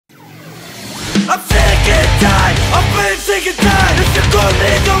I'm sick and tired of being sick and tired. If you call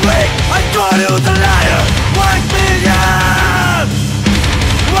me the weak, I call you the liar. Wake me up,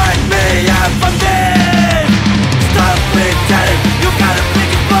 wake me up from this. Stop pretending, you gotta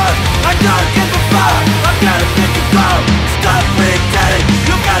pick it up. I don't give a fuck, I gotta pick it up. Stop pretending,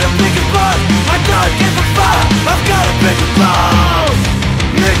 you gotta pick it up. I don't give a fuck, I've gotta pick it up.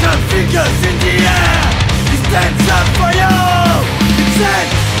 Middle fingers in the air, he stands up for you. He said,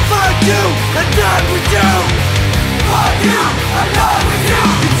 fuck you, I'm done with you. Fuck you, I'm done with you.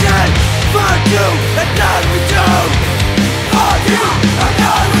 He said, fuck you, I'm done with you. Fuck you, I'm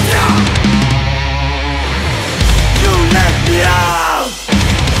done with you. You let me out,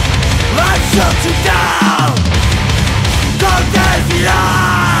 I shut you down. Don't tell me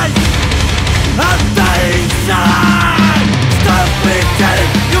lies, I'm dying inside. Stop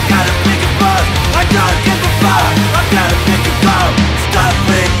pretending, you gotta pick it up. I don't give a fuck, I gotta pick it up. Stop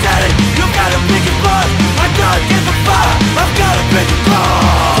pretending, you gotta pick it up. I don't give a fuck, I've gotta pick it up.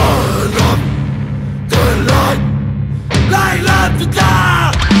 Turn light, light up the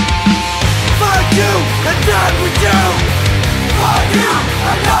dark. Fuck you, I'm done with you. Fuck you,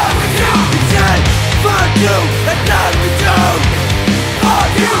 I'm done with you. He said, fuck you, I'm done with you.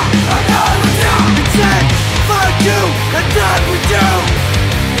 Fuck you, I'm done with you. He said, fuck you, I'm done with you.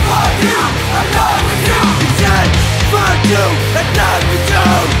 Fuck you, I'm done with you. He said, fuck you, I'm done with you.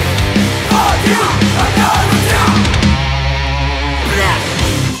 Fuck you, I'm done with you. Blaaah.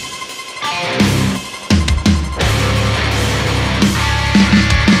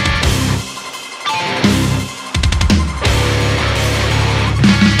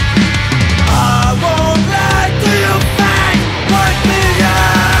 I won't lie to you, fake. Wake me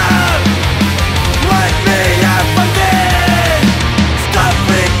up, wake me up from this. Stop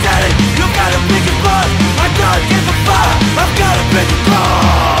pretending, you gotta pick it up. I don't give a fuck, I've gotta pick it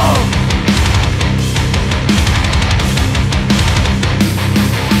up.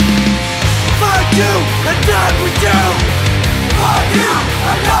 Fuck you, I'm done with you. Fuck you,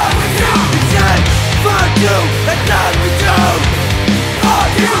 I'm done with you. He said, fuck you, I'm done with you.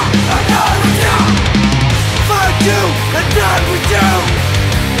 Fuck you, I'm done with you. Fuck you, I'm done with you.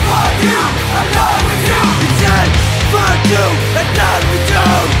 Fuck you, I'm done with you. He said, fuck you, I'm done with you.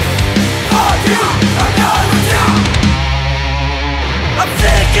 Fuck you, I'm done with you. I'm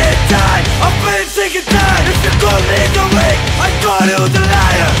sick and tired of being sick and tired. If you call me the weak, I call you the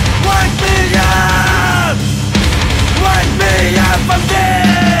liar.